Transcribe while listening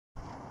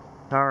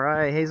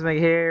Alright, Hazemeg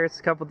here. It's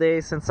a couple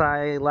days since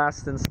I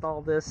last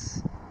installed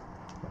this,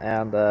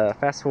 and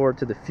fast forward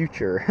to the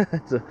future.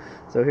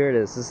 so here it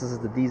is. This is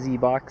the DeeZee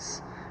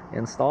box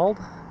installed.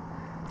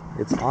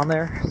 It's on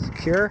there,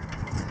 secure,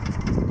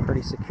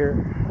 pretty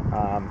secure.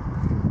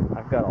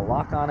 I've got a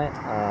lock on it.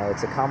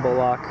 It's a combo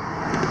lock.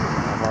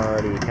 I've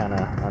already kind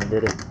of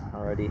undid it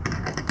already.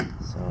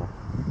 So,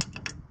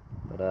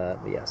 but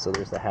yeah. So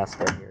there's the hasp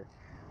right here.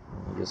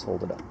 You just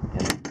hold it up,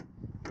 and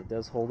it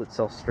does hold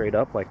itself straight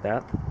up like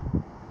that.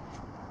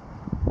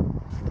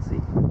 Let's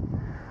see.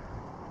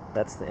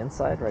 That's the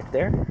inside right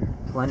there.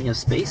 Plenty of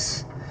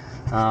space.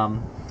 So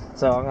I'm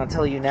going to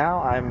tell you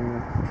now,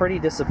 I'm pretty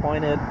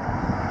disappointed.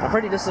 I'm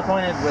pretty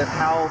disappointed with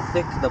how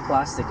thick the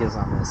plastic is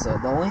on this.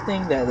 The only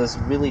thing that is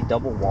really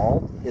double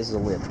walled is the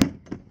lid.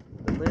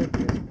 The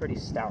lid is pretty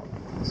stout.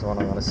 That's what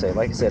I'm going to say.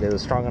 Like I said, it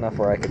was strong enough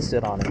where I could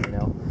sit on it, you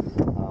know.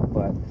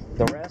 But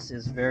the rest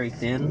is very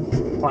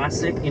thin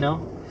plastic, you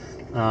know.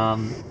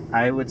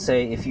 I would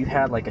say if you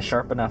had like a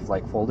sharp enough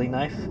like folding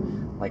knife,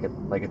 like a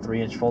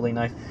 3-inch folding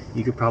knife,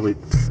 you could probably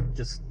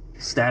just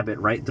stab it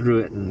right through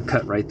it and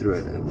cut right through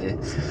it.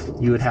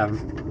 You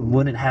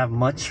wouldn't have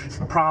much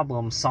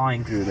problem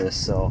sawing through this.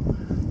 So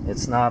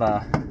it's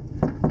not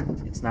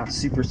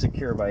super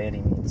secure by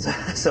any means.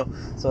 so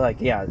like,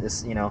 yeah,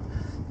 this, you know,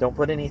 don't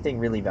put anything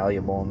really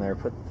valuable in there.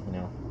 Put, you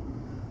know,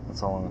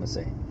 that's all I'm gonna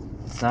say.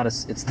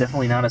 It's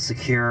definitely not as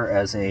secure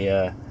as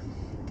a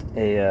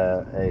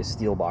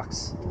steel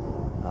box,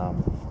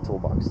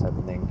 toolbox type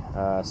of thing.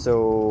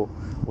 So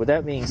with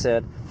that being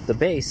said, the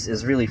base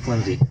is really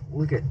flimsy.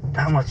 Look at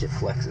how much it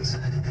flexes.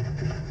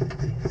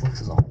 It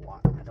flexes a whole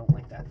lot. I don't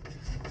like that.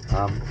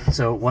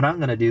 So what I'm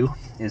gonna do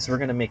is we're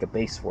gonna make a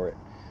base for it.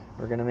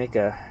 We're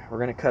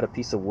gonna cut a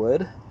piece of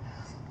wood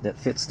that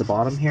fits the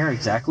bottom here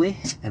exactly,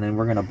 and then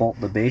we're gonna bolt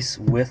the base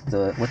with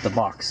the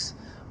box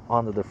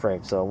onto the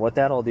frame. So what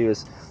that'll do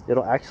is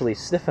it'll actually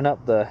stiffen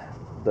up the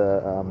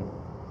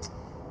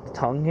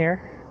tongue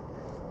here.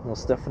 It'll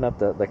stiffen up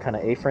the kind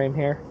of A-frame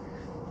here,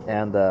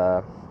 and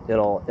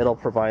it'll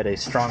provide a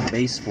strong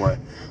base for it.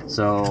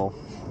 So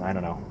I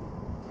don't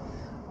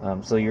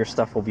know. So your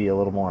stuff will be a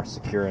little more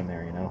secure in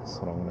there, you know. That's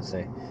what I'm gonna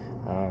say.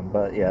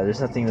 But yeah, there's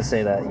nothing to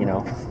say that, you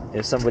know,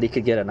 if somebody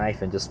could get a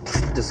knife and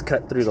just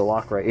cut through the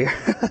lock right here.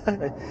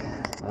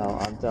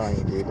 I'm telling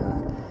you, dude,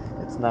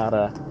 it's not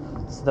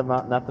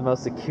the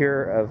most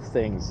secure of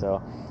things.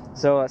 So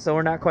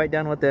we're not quite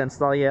done with the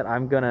install yet.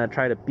 I'm gonna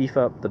try to beef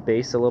up the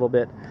base a little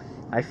bit.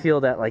 I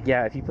feel that, like,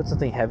 yeah, if you put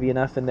something heavy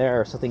enough in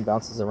there or something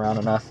bounces around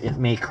enough, it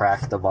may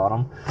crack the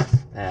bottom,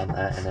 and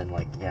then,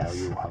 like, yeah,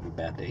 you will have a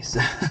bad day.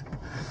 So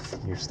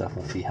your stuff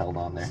won't be held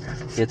on there.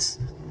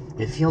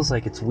 It feels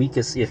like it's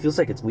weakest. It feels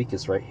like it's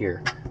weakest right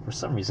here. For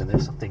some reason,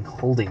 there's something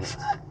holding it.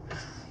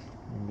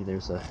 Maybe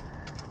there's a.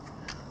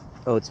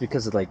 Oh, it's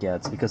because of, like, yeah,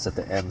 it's because at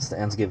the ends. The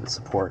ends give it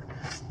support.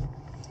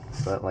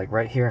 But like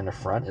right here in the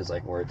front is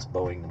like where it's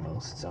bowing the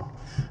most. So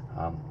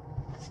I'm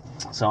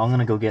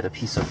gonna go get a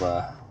piece of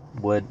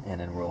wood, and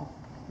then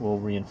we'll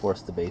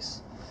reinforce the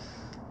base,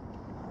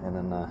 and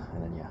then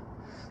yeah.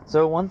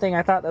 So one thing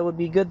I thought that would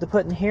be good to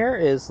put in here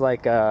is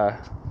like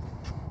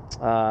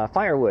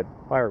firewood.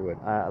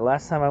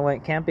 Last time I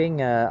went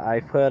camping,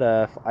 I put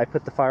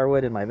the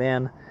firewood in my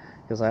van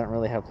because I don't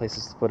really have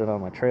places to put it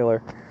on my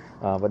trailer,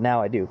 but now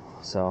I do.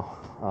 So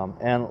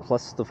and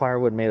plus the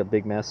firewood made a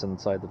big mess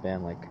inside the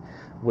van, like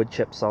wood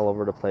chips all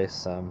over the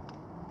place.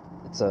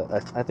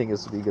 I think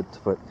this would be good to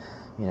put,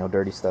 you know,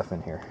 dirty stuff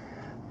in here,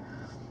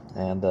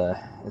 and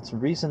it's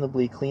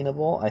reasonably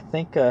cleanable. I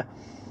think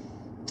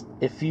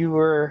if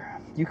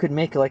you could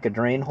make like a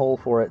drain hole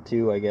for it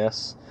too, I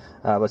guess.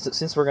 But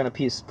since we're gonna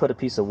put a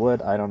piece of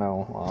wood, I don't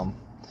know.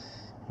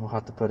 We'll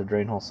have to put a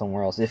drain hole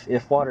somewhere else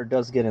if water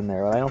does get in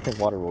there. I don't think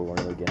water will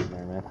really get in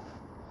there, man.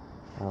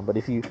 But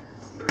if you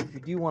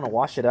do want to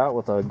wash it out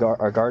with a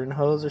garden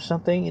hose or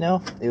something, you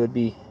know, it would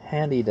be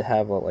handy to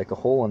have like a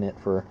hole in it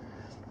for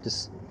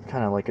just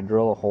kind of like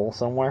drill a hole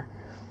somewhere,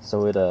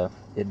 so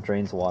it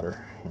drains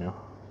water, you know.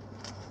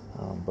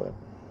 But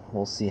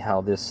we'll see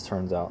how this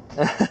turns out.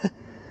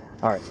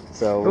 All right,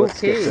 so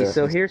okay,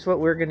 so here's what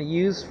we're going to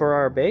use for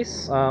our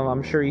base.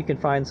 I'm sure you can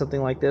find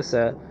something like this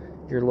at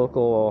your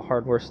local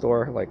hardware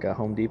store, like a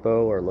Home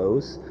Depot or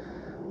Lowe's.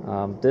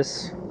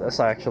 This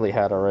I actually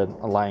had already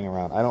lying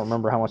around. I don't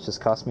remember how much this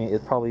cost me.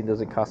 It probably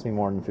doesn't cost me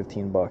more than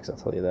 15 bucks, I'll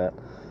tell you that.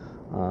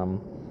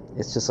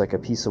 It's just like a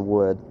piece of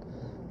wood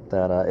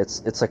that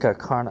it's like a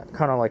kind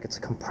of like it's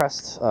a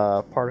compressed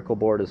particle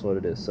board is what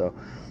it is. So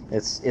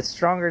it's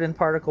stronger than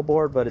particle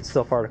board, but it's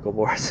still particle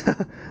board.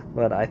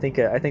 But I think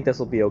this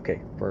will be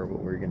okay for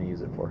what we're going to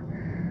use it for.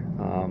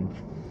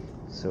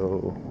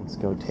 So let's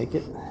go take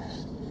it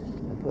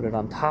and put it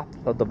on top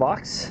of the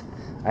box.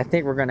 I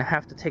think we're going to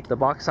have to take the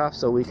box off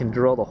so we can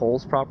drill the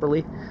holes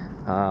properly.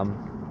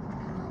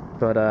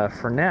 But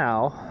for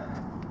now,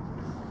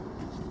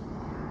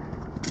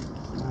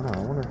 I don't know,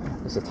 I wonder,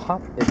 is the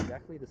top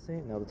exactly the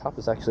same? No, the top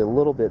is actually a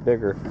little bit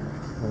bigger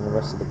than the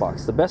rest of the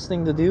box. The best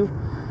thing to do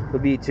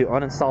would be to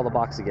uninstall the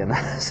box again.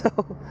 So,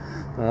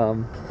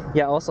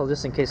 yeah, also,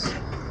 just in case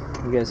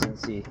you guys didn't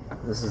see,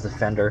 this is the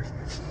fender.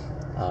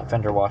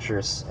 fender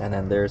washers, and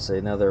then there's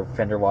another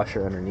fender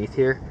washer underneath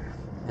here,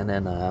 and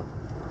then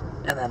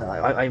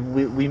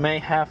we may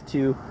have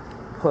to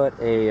put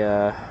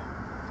a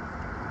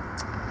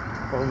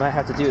what we might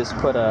have to do is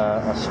put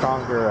a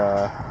stronger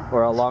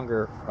or a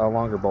longer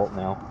bolt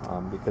now,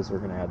 because we're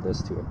going to add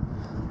this to it.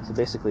 So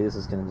basically this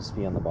is going to just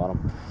be on the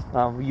bottom.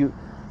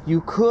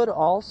 You could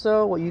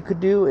also, what you could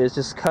do is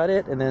just cut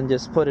it and then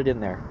just put it in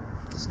there,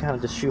 just kind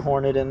of just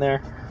shoehorn it in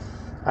there.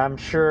 I'm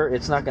sure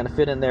it's not going to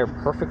fit in there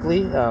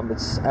perfectly.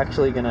 It's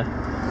probably going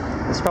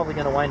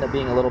to wind up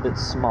being a little bit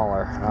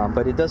smaller,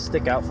 but it does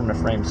stick out from the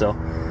frame. So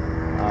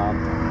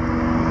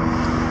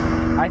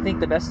I think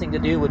the best thing to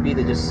do would be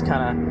to just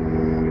kind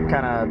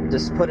of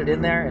just put it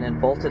in there and then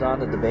bolt it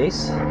onto the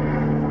base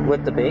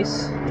with the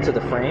base to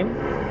the frame,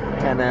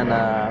 and then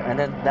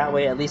that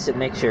way at least it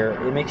makes your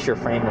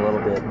frame a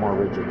little bit more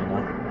rigid, you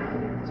know.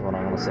 That's what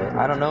I'm gonna say.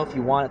 I don't know if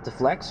you want it to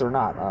flex or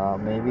not.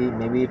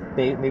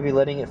 Maybe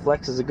letting it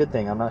flex is a good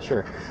thing. I'm not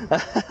sure. I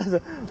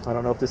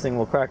don't know if this thing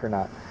will crack or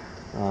not.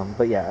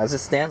 But yeah, as it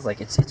stands,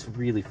 like it's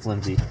really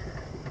flimsy.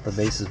 The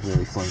base is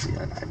really flimsy.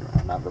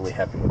 I'm not really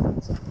happy with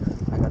it. So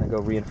I'm gonna go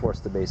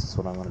reinforce the base. Is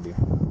what I'm gonna do.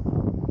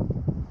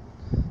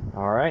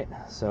 All right,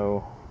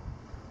 so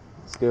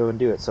let's go and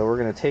do it. So we're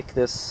gonna take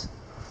this.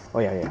 Oh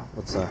yeah.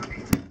 Let's so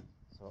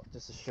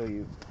just to show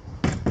you,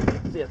 it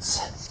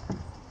fits.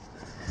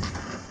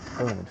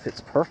 Oh, and it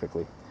fits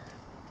perfectly.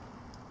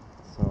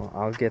 So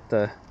let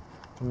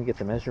me get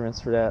the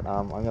measurements for that.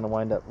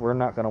 We're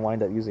not gonna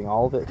wind up using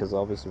all of it because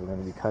obviously we're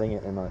gonna be cutting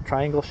it in a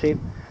triangle shape.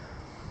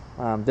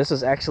 This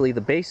is actually the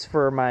base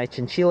for my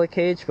chinchilla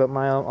cage, but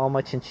all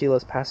my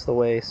chinchillas passed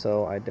away,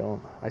 so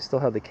I still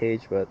have the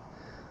cage, but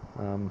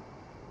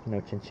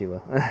no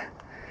chinchilla.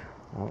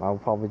 I'll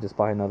probably just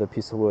buy another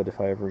piece of wood if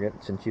I ever get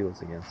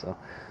chinchillas again. So,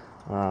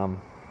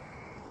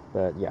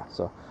 but yeah,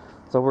 so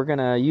we're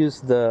gonna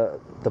use the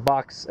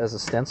box as a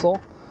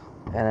stencil,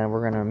 and then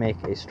we're gonna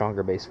make a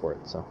stronger base for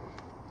it. So,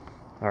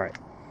 all right.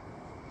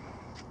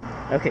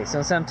 Okay,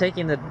 since I'm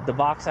taking the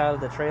box out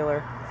of the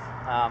trailer,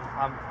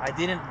 I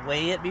didn't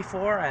weigh it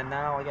before, and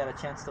now I got a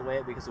chance to weigh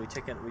it because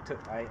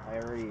I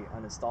already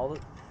uninstalled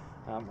it.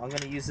 I'm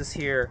gonna use this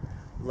here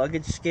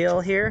luggage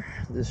scale here,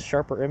 this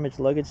Sharper Image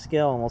luggage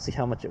scale, and we'll see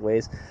how much it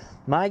weighs.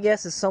 My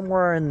guess is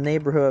somewhere in the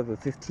neighborhood of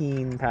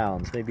 15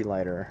 pounds, maybe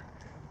lighter.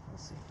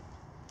 Let's see.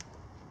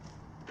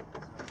 So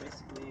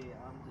basically,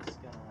 I'm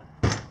just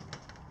gonna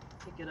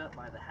pick it up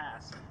by the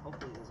hasp.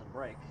 Hopefully it doesn't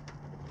break.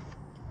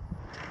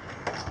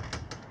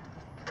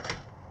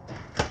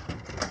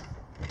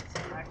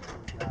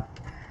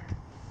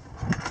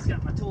 It's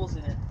got my tools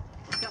in it.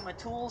 It's got my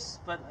tools,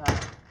 but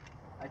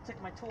I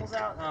took my tools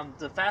out.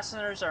 The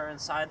fasteners are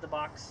inside the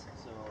box,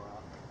 so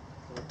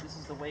this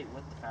is the weight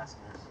with the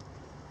fasteners.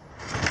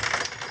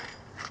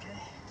 Okay.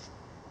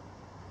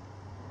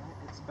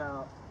 It's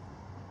about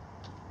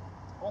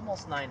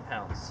almost 9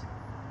 pounds.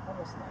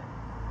 Almost 9.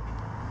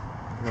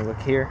 I'm gonna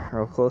look here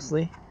real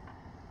closely.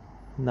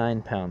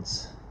 9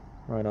 pounds.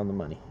 Right on the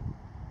money.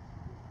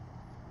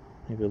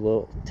 Maybe a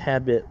little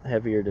tad bit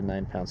heavier than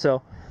 9 pounds.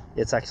 So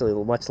it's actually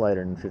much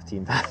lighter than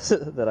 15 pounds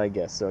that I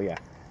guess. So yeah.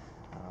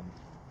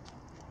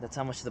 That's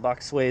how much the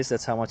box weighs.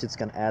 That's how much it's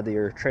going to add to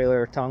your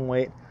trailer tongue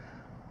weight.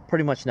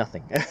 Pretty much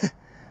nothing.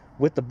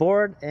 With the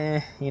board,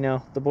 you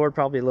know, the board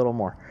probably a little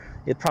more.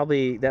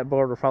 That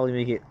board will probably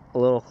make it a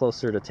little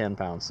closer to 10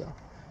 pounds. So,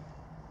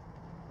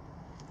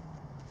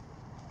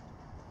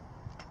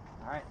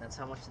 all right, that's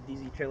how much the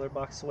DeeZee trailer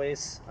box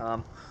weighs.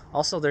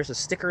 Also, there's a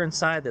sticker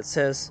inside that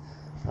says,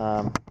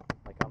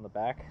 like on the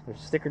back,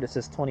 there's a sticker that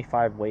says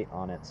 25 weight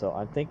on it. So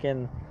I'm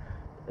thinking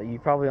you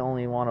probably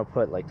only want to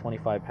put like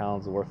 25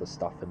 pounds worth of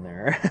stuff in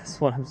there. That's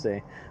what I'm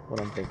saying,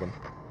 what I'm thinking.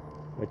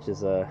 Which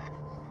is okay,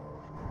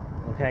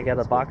 I got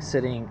a box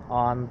sitting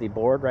on the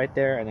board right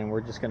there, and then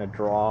we're just gonna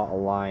draw a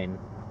line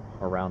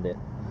around it.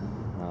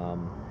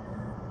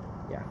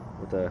 Yeah,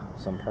 with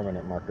some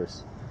permanent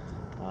markers.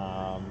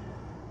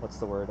 What's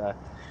the word?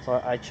 So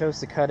I chose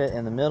to cut it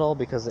in the middle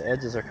because the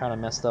edges are kind of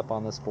messed up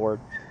on this board.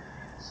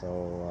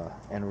 So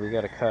and we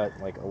got to cut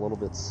like a little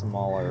bit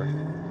smaller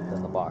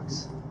than the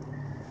box.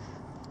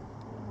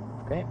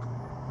 Okay,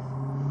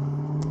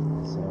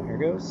 so here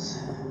goes.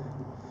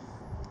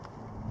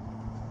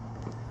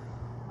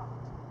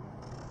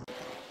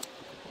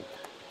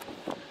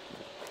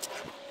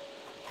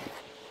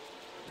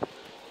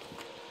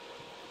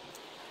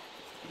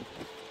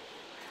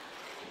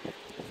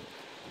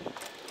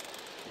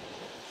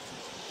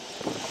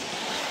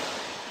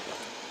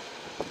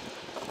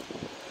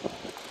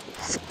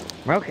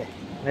 Okay,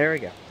 there we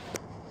go.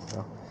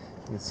 So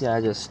you can see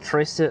I just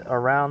traced it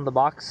around the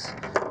box.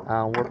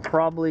 We're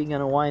probably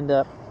going to wind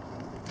up,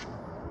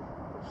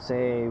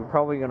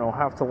 we're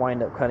have to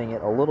wind up cutting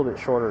it a little bit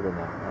shorter than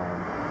that.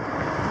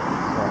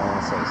 That's what I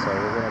want to say. So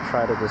we're going to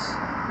try to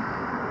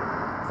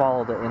just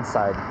follow the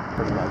inside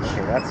pretty much.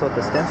 Okay, that's what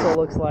the stencil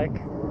looks like.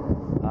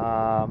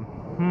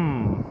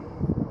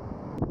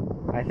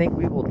 I think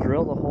we will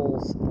drill the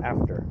holes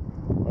after.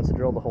 Let's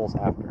drill the holes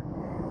after.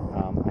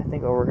 I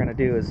think what we're going to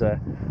do is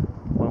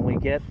when we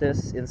get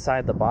this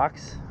inside the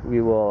box,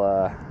 we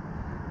will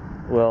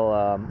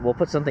we'll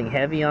put something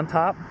heavy on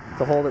top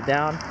to hold it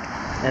down,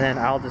 and then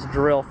I'll just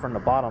drill from the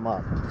bottom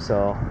up.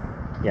 So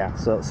yeah,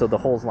 so the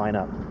holes line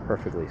up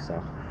perfectly,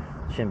 so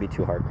it shouldn't be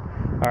too hard.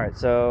 All right,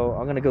 so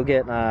I'm gonna go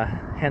get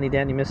handy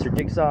dandy Mr.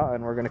 Jigsaw,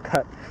 and we're gonna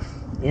cut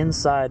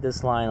inside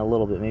this line a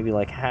little bit, maybe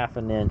like ½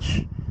 an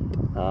inch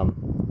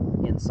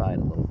inside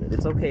a little bit.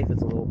 It's okay if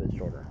it's a little bit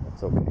shorter.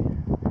 It's okay.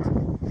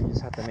 You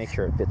just have to make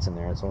sure it fits in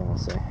there. That's all I'm gonna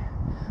say.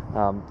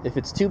 If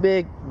it's too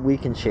big, we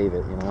can shave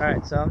it, you know. All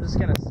right, so I'm just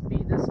gonna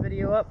speed this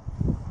video up.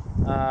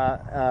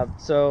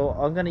 So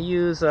I'm gonna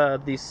use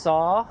the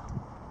saw.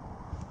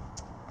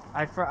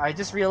 I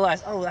just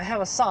realized, oh, I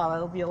have a saw.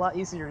 That'll be a lot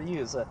easier to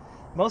use.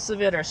 Most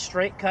of it are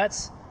straight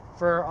cuts.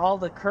 For all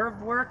the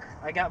curved work,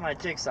 I got my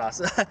jigsaw.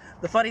 So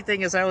the funny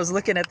thing is, I was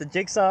looking at the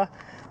jigsaw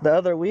the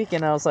other week,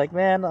 and I was like,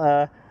 man,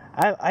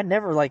 I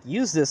never like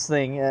use this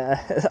thing.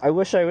 I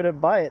wish I wouldn't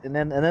buy it. And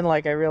then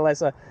like I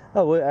realized,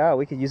 oh,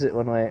 we could use it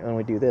when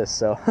we do this.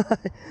 So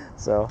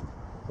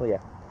well, yeah.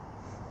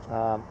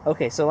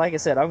 Okay, so like I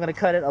said, I'm gonna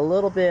cut it a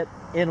little bit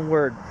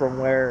inward from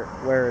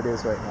where it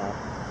is right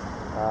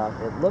now.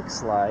 It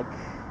looks like,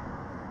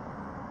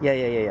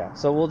 yeah.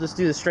 So we'll just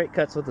do the straight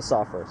cuts with the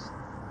saw first.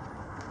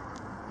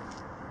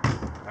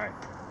 All right.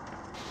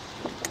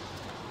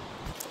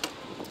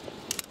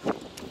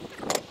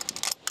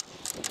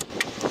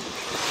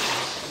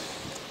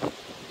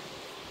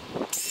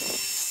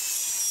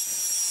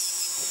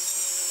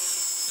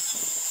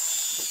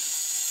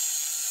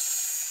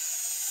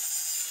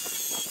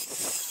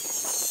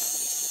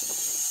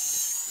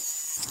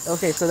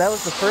 Okay, so that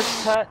was the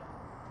first cut.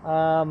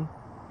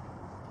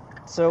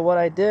 So what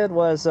I did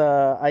was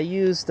I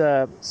used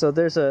so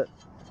there's a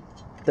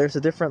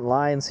different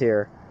lines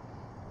here,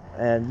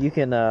 and you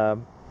can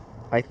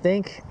I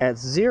think at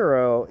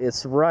 0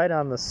 it's right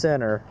on the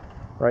center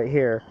right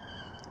here,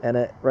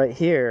 and right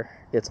here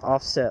it's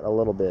offset a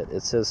little bit.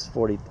 It says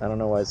 40. I don't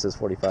know why it says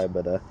 45,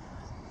 but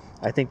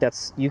I think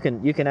that's you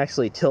can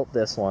actually tilt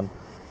this one,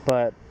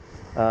 but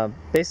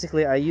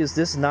basically I use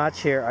this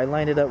notch here. I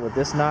lined it up with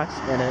this notch,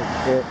 and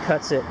it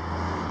cuts it.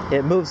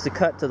 It moves the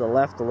cut to the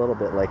left a little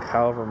bit, like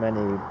however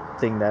many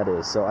thing that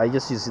is. So I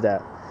just use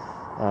that,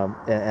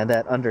 and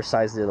that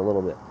undersized it a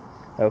little bit.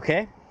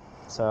 Okay,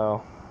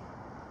 so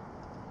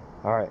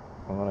all right,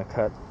 I'm gonna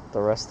cut the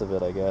rest of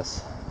it, I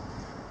guess.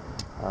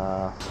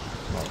 Oh,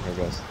 here it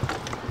goes.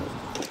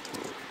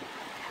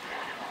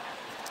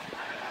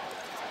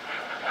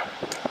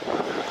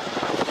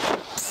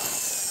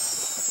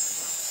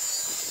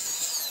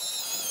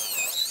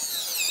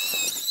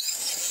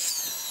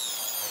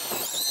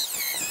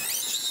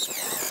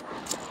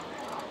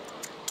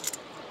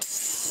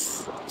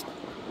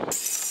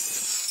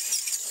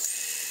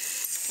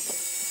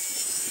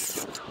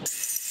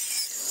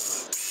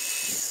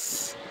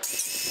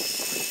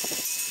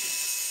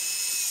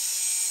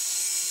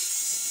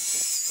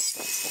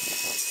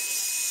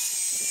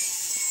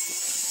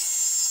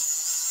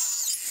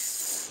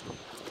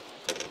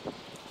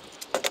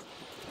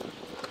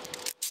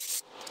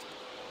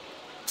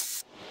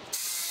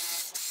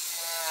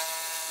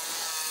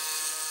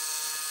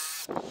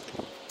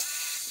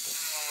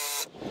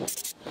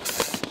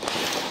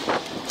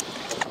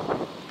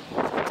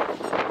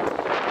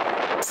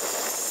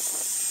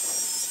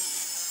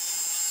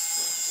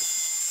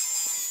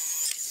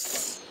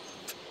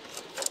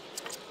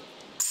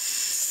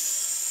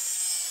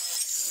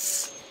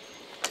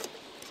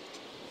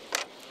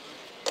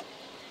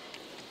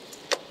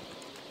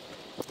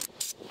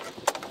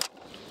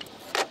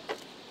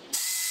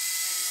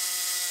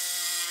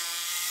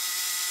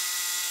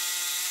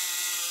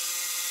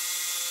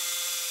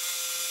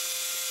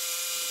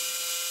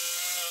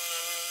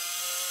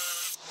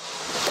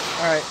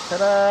 Alright,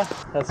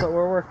 ta-da! That's what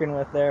we're working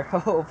with there.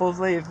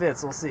 Hopefully it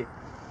fits, we'll see.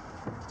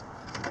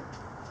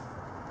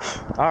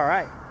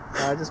 Alright,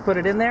 I just put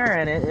it in there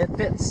and it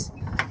fits.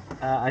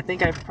 I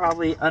think I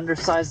probably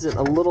undersized it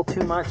a little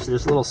too much.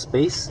 There's a little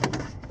space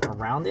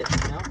around it,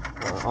 you know?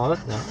 No,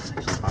 it's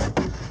actually fine.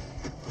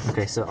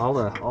 Okay, so all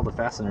the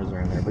fasteners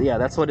are in there. But yeah,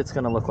 that's what it's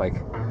gonna look like.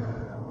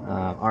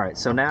 Alright,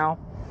 so now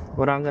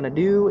what I'm gonna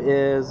do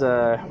is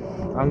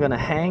I'm gonna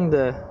hang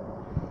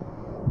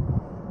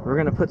we're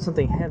gonna put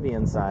something heavy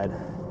inside.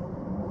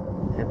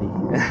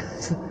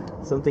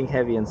 Something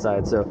heavy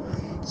inside.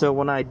 So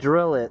when I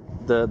drill it,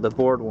 the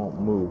board won't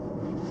move.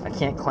 I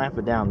can't clamp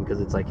it down because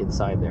it's like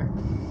inside there.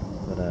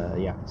 But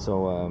yeah,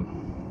 so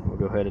we'll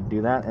go ahead and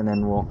do that, and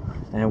then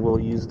we'll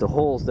use the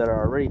holes that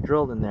are already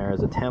drilled in there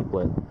as a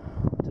template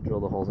to drill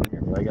the holes in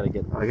here. But I gotta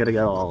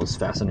get all those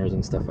fasteners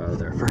and stuff out of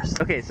there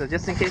first. Okay, so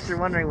just in case you're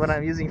wondering what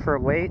I'm using for a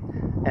weight,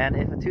 and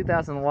if a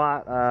 2,000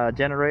 watt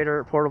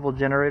portable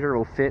generator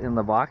will fit in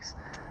the box.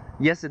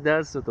 Yes, it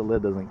does, so the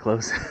lid doesn't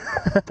close.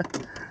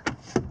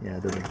 Yeah,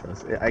 it doesn't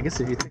close. I guess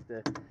if you take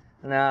the...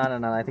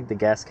 No, I think the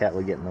gas cap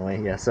would get in the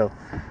way. Yeah, so...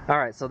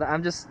 Alright, so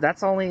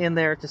that's only in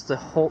there just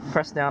to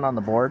press down on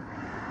the board.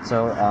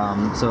 So,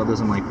 so it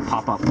doesn't, like,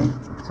 pop up.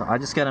 So I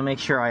just gotta make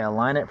sure I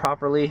align it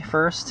properly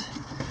first.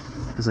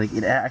 Because, like,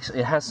 it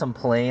has some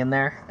play in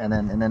there. And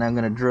then I'm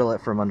gonna drill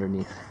it from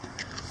underneath.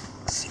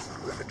 Let's see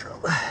what we're gonna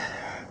drill.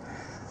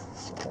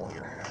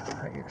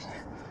 here's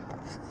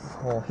a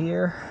hole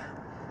here.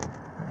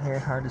 Right here,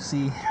 hard to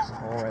see. There's a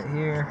hole right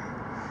here.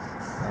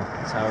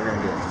 That's how we're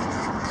gonna do it.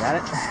 Got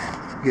it?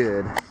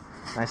 Good.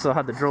 I still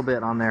have the drill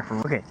bit on there from.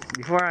 Okay,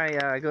 before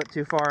I go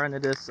too far into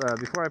this,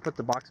 before I put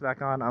the box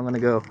back on, I'm gonna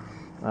go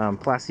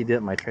plasti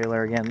dip my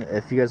trailer again.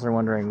 If you guys are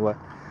wondering why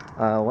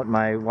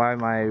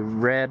my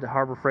red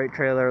Harbor Freight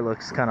trailer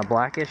looks kind of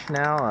blackish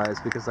now,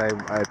 it's because I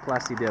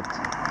plasti dipped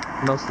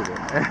most of it,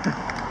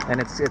 and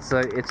it's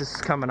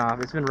just coming off.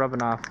 It's been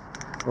rubbing off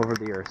over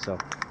the years, so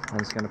I'm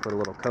just gonna put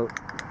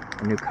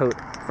a new coat,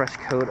 fresh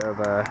coat of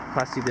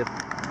plasti dip,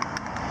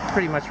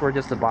 pretty much where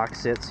just the box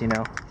sits, you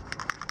know.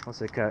 Plus,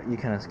 you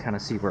kind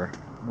of see where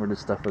this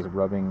stuff is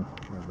rubbing,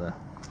 where the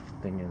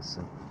thing is.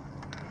 So.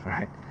 All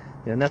right,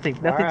 yeah, nothing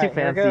too fancy.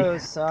 Here it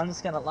goes. So I'm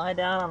just gonna lie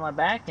down on my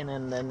back and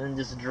then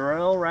just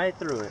drill right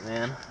through it,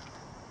 man.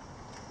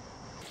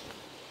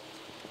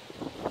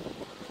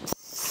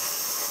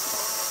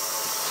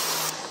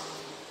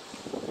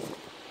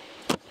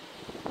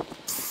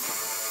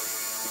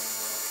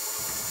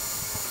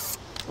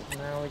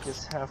 Now we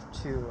just have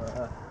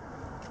to.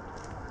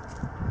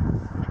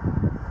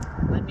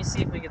 Let me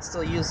see if we can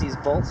still use these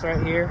bolts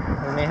right here.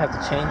 We may have to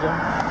change them.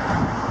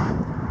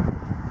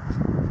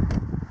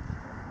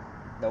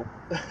 Nope.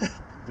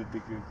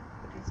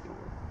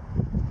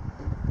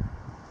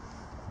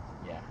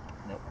 Yeah,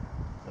 nope.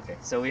 Okay,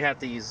 so we have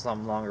to use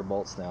some longer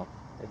bolts now.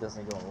 It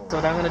doesn't go over. So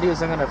what I'm gonna do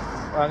is I'm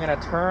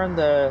gonna turn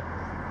the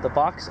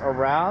box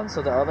around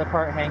so the other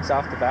part hangs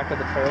off the back of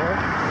the trailer.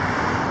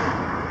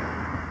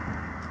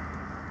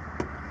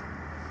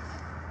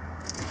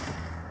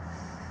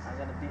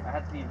 I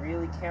have to be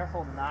really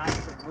careful not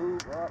to move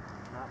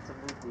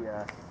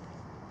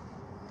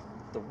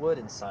the wood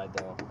inside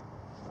though.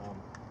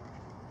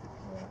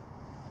 Yeah.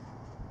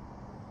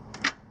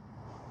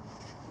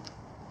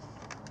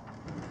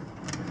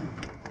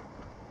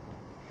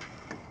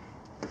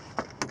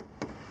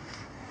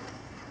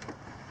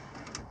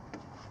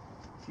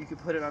 If you could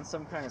put it on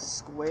some kind of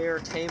square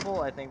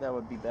table, I think that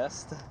would be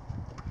best. Okay.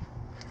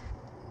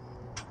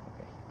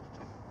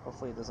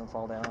 Hopefully it doesn't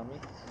fall down on me.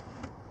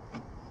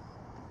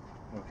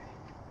 Okay,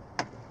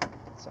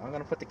 so I'm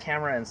gonna put the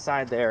camera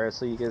inside there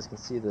so you guys can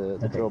see the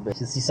drill bit. You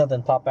can see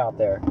something pop out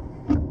there.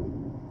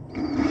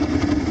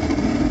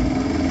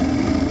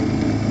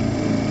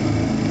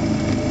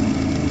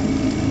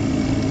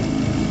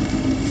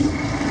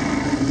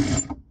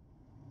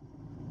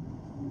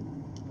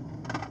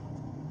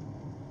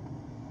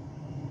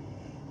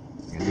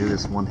 I'm gonna do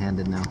this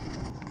one-handed now.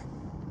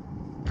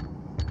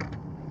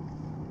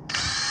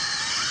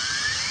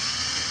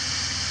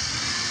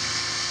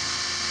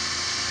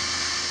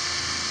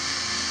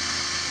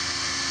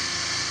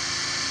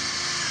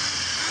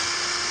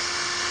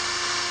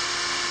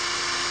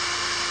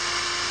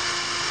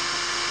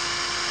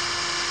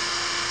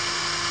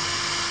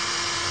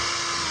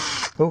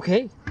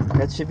 Okay,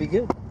 that should be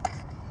good.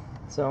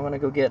 So I'm gonna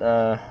go get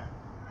the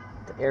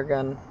air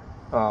gun.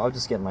 I'll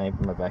just get my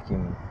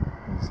vacuum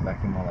and just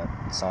vacuum all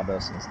that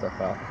sawdust and stuff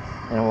out,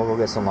 and we'll go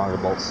get some longer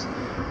bolts.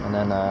 And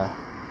then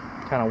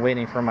kind of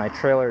waiting for my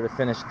trailer to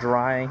finish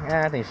drying.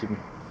 I think it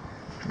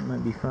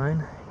might be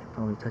fine.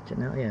 Probably touch it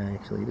now. Yeah,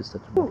 actually, just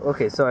touch it.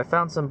 Okay, so I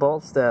found some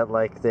bolts that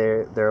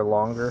they're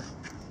longer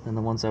than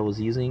the ones I was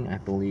using. I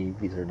believe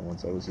these are the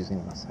ones I was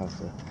using last time.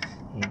 So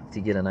to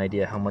get an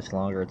idea how much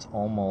longer, it's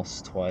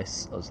almost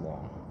twice as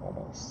long,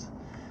 almost.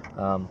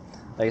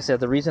 Like I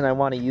said, the reason I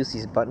want to use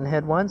these button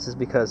head ones is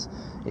because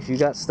if you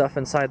got stuff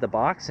inside the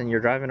box and you're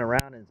driving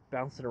around and it's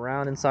bouncing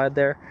around inside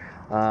there,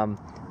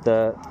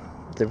 the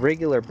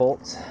regular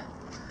bolts,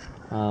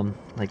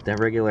 like the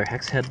regular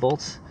hex head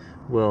bolts,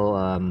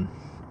 will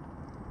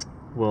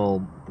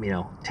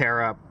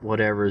tear up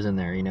whatever's in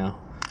there, you know.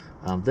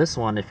 This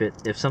one,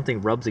 if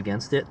something rubs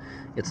against it,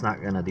 it's not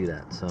gonna do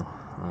that. So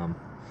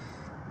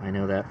I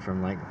know that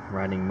from like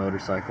riding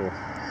motorcycles,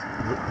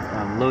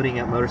 loading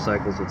up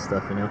motorcycles with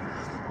stuff, you know.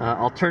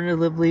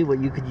 Alternatively, what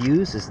you could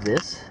use is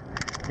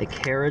a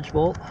carriage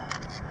bolt,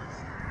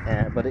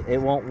 but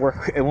it won't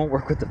work. It won't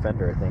work with the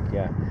fender, I think.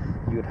 Yeah,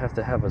 you would have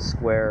to have a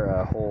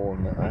square hole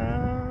in the.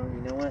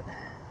 You know what?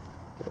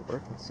 Could it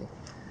work? Let's see.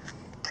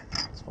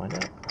 Let's find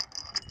out.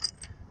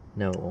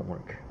 No, it won't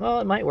work.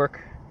 Well, it might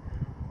work.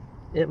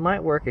 It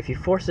might work if you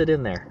force it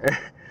in there.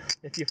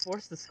 If you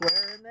force the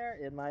square in there,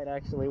 it might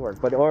actually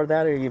work.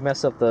 Or you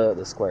mess up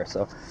the square.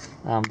 So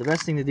the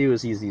best thing to do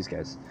is use these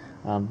guys.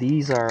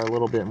 These are a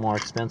little bit more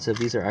expensive.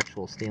 These are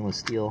actual stainless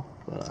steel,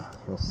 but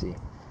we'll see.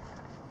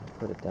 I'll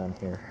put it down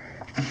here.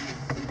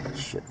 It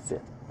should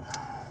fit.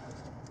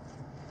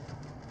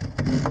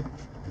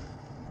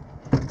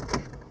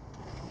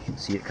 You can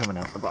see it coming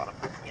out the bottom.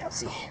 Yeah,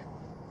 see.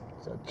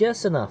 So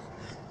just enough,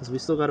 because we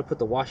still got to put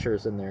the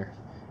washers in there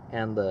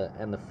and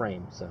the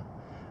frame. So.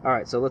 All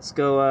right, so let's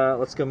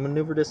go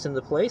maneuver this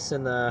into place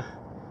and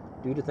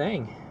do the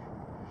thing.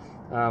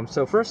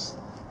 So first,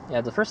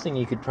 the first thing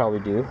you could probably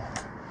do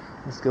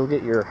is go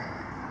get your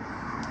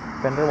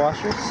fender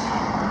washers.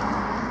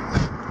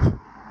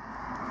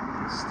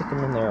 Stick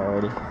them in there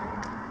already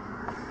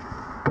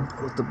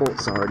with the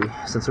bolts already,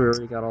 since we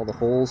already got all the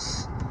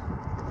holes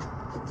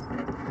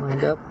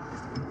lined up,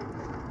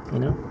 you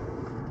know.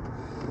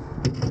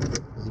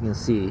 As you can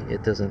see,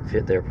 it doesn't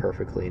fit there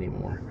perfectly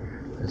anymore.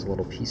 There's a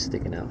little piece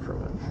sticking out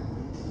from it.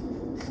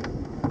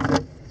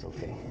 It's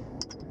okay.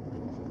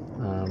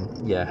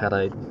 Yeah, had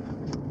I don't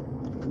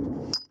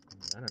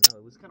know,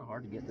 it was kind of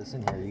hard to get this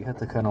in here. You had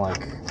to kind of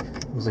like,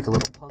 it was like a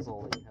little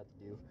puzzle that you had to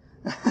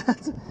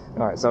do.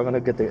 All right, so I'm gonna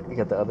get the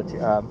other two.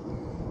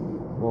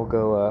 We'll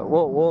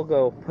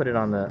go put it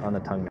on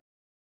the tongue now.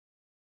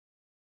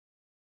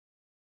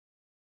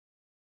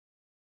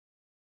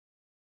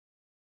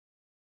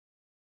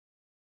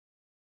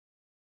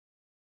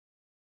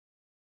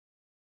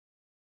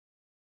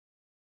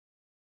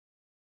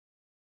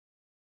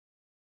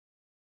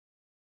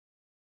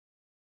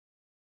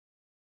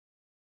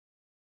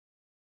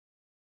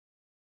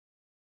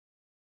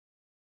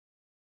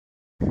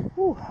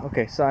 Whew,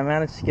 okay, so I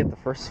managed to get the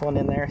first one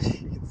in there.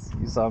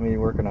 You saw me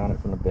working on it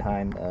from the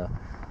behind. Yeah,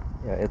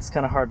 it's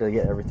kind of hard to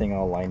get everything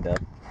all lined up.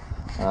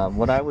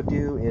 What I would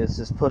do is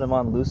just put them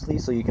on loosely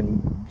so you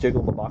can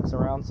jiggle the box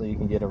around so you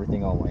can get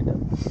everything all lined up.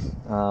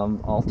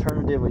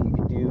 Alternative, what you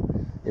could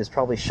do is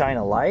probably shine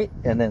a light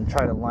and then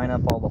try to line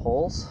up all the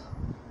holes,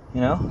 you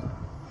know?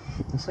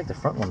 Looks like the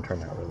front one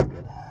turned out really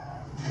good.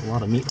 A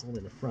lot of meat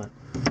holding the front.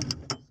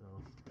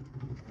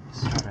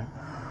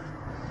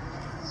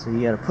 So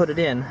you gotta put it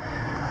in, you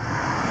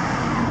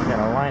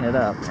gotta line it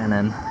up, and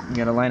then you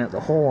gotta line up the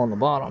hole on the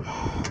bottom.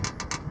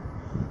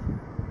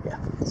 Yeah,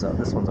 so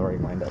this one's already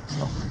lined up,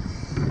 so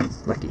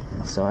it's lucky.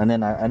 So and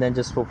then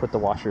just we'll put the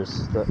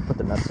washers, put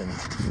the nuts in.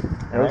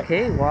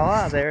 Okay,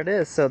 voila, there it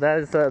is. So that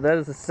is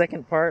the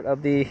second part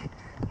of the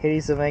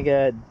Hades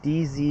Omega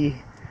DeeZee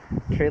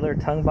trailer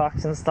tongue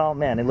box install.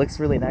 Man, it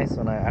looks really nice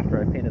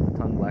after I painted the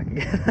tongue black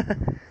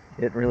again.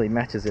 It really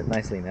matches it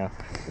nicely now.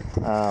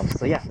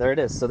 So yeah, there it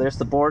is. So there's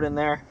the board in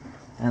there,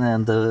 and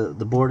then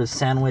the board is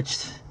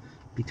sandwiched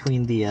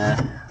between the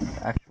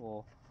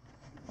actual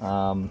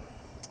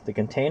the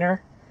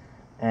container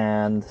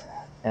and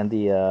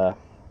the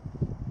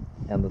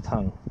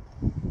tongue,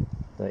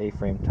 the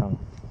A-frame tongue.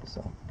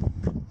 So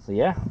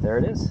yeah, there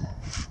it is,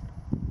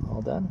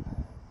 all done.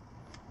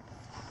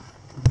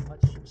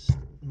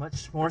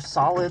 Much more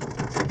solid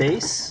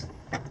base,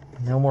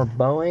 no more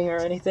bowing or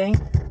anything.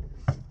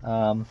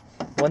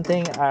 One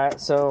thing,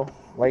 so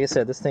like I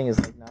said, this thing is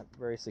like not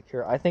very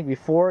secure. I think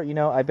before, you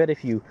know, I bet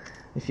if you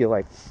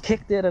like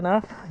kicked it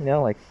enough, you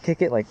know, like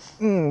kick it like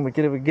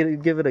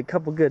give it a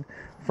couple good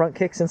front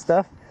kicks and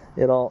stuff,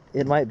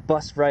 it might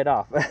bust right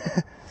off.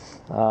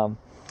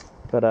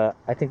 But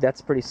I think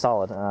that's pretty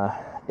solid.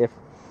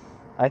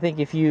 I think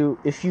if you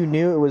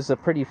knew it was a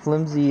pretty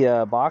flimsy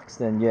box,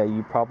 then yeah,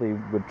 you probably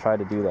would try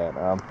to do that.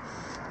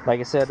 Like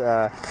I said,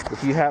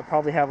 if you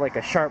probably have like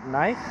a sharp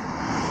knife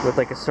with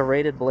like a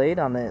serrated blade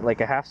on the, like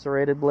a half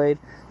serrated blade,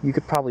 you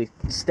could probably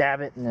stab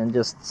it and then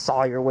just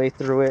saw your way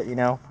through it, you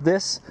know.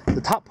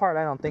 The top part,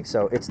 I don't think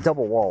so. It's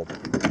double walled.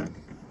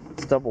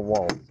 It's double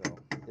walled, so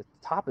the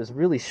top is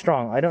really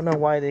strong. I don't know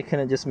why they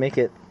couldn't just make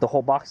it the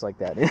whole box like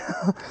that.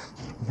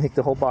 Make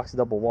the whole box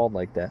double walled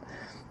like that.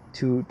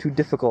 Too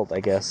difficult, I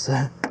guess.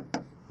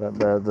 But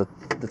the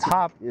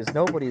top is,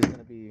 nobody's going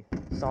to be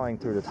sawing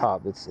through the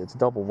top. It's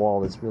double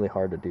walled. It's really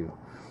hard to do.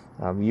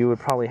 You would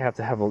probably have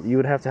to have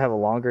a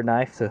longer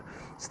knife to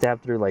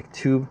stab through like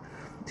two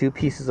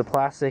pieces of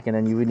plastic, and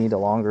then you would need a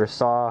longer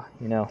saw,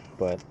 you know.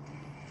 But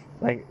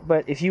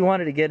if you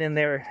wanted to get in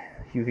there,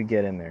 you could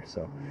get in there.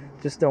 So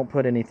just don't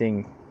put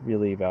anything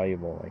really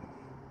valuable. Like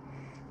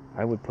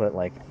I would put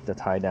like the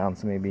tie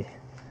downs maybe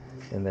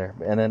in there,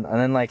 and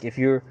then like if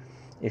you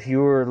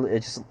were,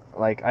 it's just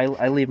like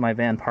I leave my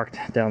van parked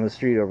down the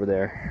street over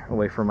there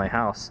away from my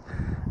house,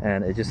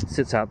 and it just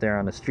sits out there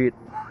on the street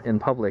in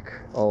public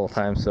all the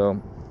time,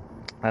 so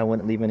I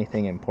wouldn't leave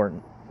anything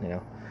important, you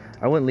know.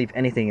 I wouldn't leave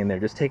anything in there,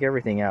 just take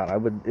everything out.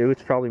 It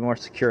was probably more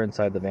secure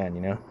inside the van,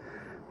 you know,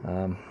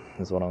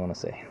 is what I want to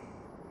say.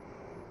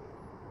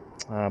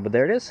 But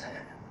there it is,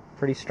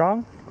 pretty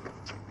strong.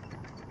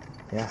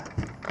 Yeah,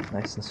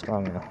 nice and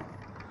strong now.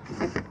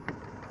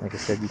 Like I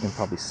said, you can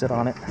probably sit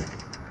on it.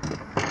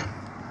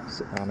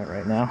 Sitting on it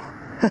right now.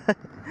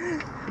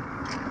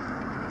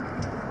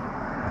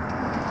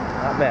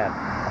 Not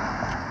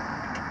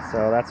bad.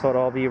 So that's what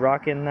I'll be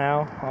rocking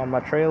now on my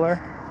trailer.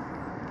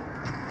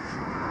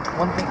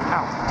 One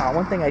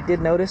thing I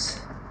did notice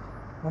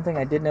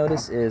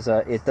is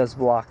it does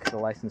block the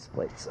license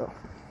plate. So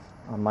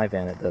on my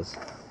van it does.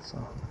 So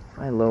if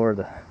I lower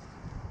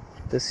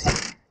this,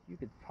 you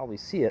could probably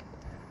see it,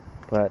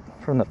 but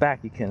from the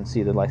back you can't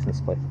see the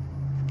license plate.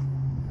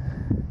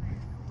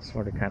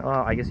 Sort of, kind of.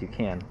 Well, I guess you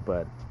can,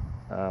 but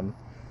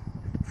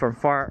from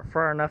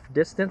far enough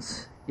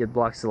distance, it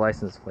blocks the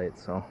license plate.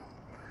 So,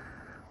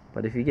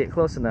 but if you get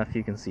close enough,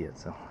 you can see it.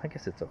 So I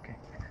guess it's okay.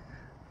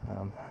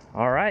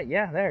 All right,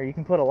 yeah, there you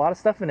can put a lot of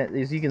stuff in it.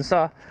 As you can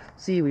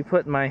see, we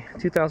put my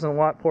 2,000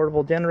 watt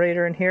portable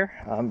generator in here.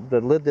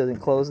 The lid doesn't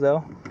close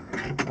though.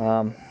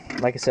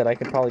 Like I said, I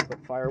could probably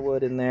put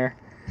firewood in there.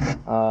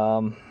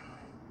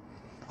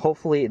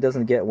 Hopefully, it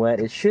doesn't get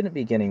wet. It shouldn't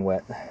be getting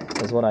wet,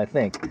 is what I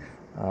think.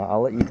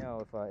 I'll let you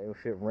know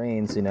if it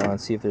rains, you know, and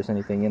see if there's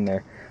anything in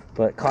there.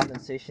 But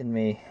condensation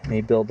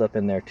may build up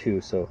in there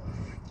too, so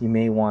you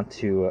may want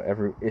to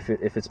if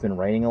it's been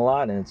raining a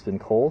lot and it's been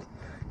cold,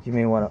 you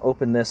may want to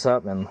open this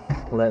up and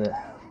let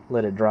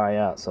it dry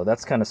out. So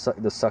that's kind of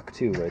the suck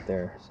too right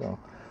there. So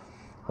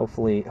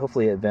hopefully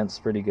it vents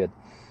pretty good.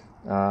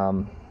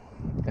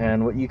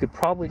 And what you could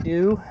probably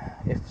do,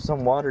 if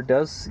some water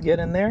does get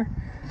in there,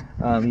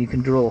 you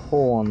can drill a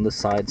hole on the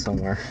side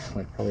somewhere,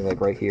 probably like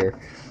right here,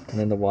 and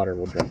then the water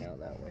will drain out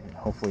that way. And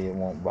hopefully it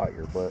won't rot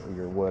your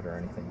wood or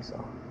anything.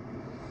 So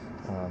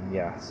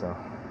yeah, so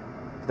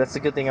that's the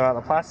good thing about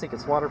the plastic.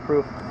 It's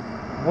waterproof.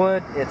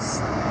 Wood, it's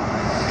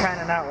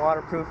kind of not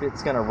waterproof.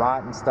 It's gonna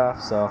rot and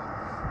stuff. So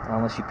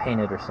unless you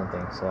paint it or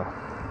something. So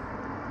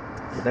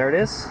there it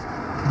is,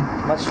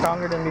 much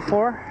stronger than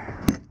before.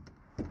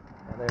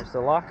 There's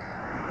the lock.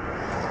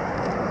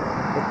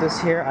 With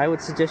this here, I would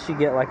suggest you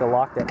get like a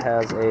lock that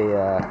has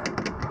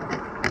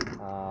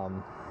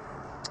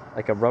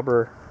like a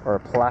rubber or a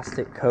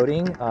plastic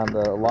coating on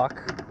the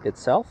lock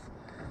itself,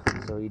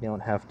 so you don't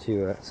have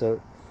to so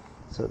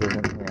it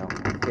doesn't, you know,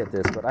 get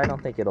this. But I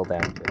don't think it'll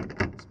damage it.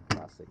 It's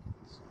plastic.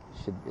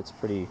 It's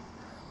pretty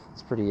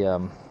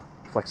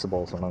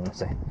flexible, is what I'm gonna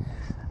say.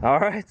 All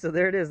right, so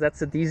there it is. That's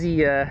the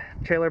DeeZee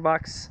trailer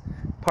box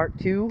part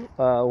 2,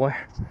 where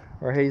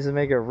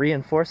Hazemaker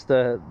reinforced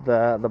the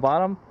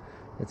bottom.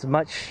 It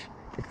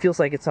feels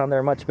like it's on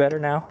there much better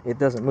now. It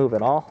doesn't move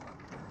at all,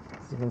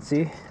 as you can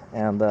see,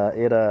 and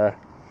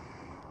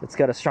it's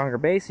got a stronger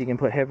base. You can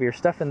put heavier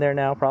stuff in there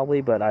now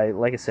probably, but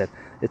like I said,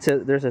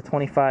 there's a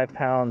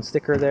 25-pound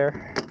sticker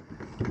there,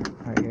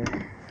 right here.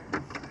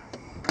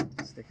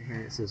 Sticker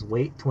here, it says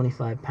weight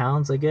 25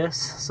 pounds, I guess.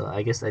 So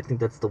I think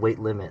that's the weight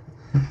limit,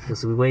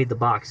 because we weighed the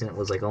box and it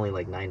was like only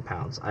like 9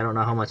 pounds. I don't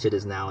know how much it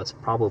is now. It's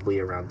probably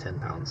around 10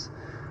 pounds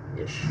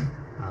ish.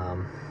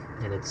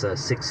 And it's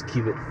 6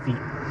 cubic feet,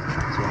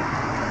 so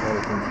what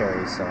it can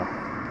carry. So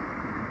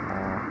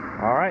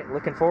all right,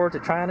 looking forward to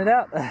trying it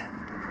out.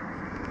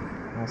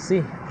 We'll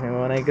see,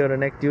 and when I go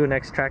to do a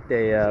next track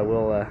day,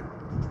 we'll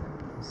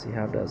see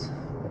how it does.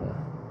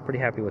 But pretty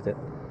happy with it.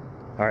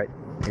 All right,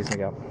 here's my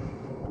go.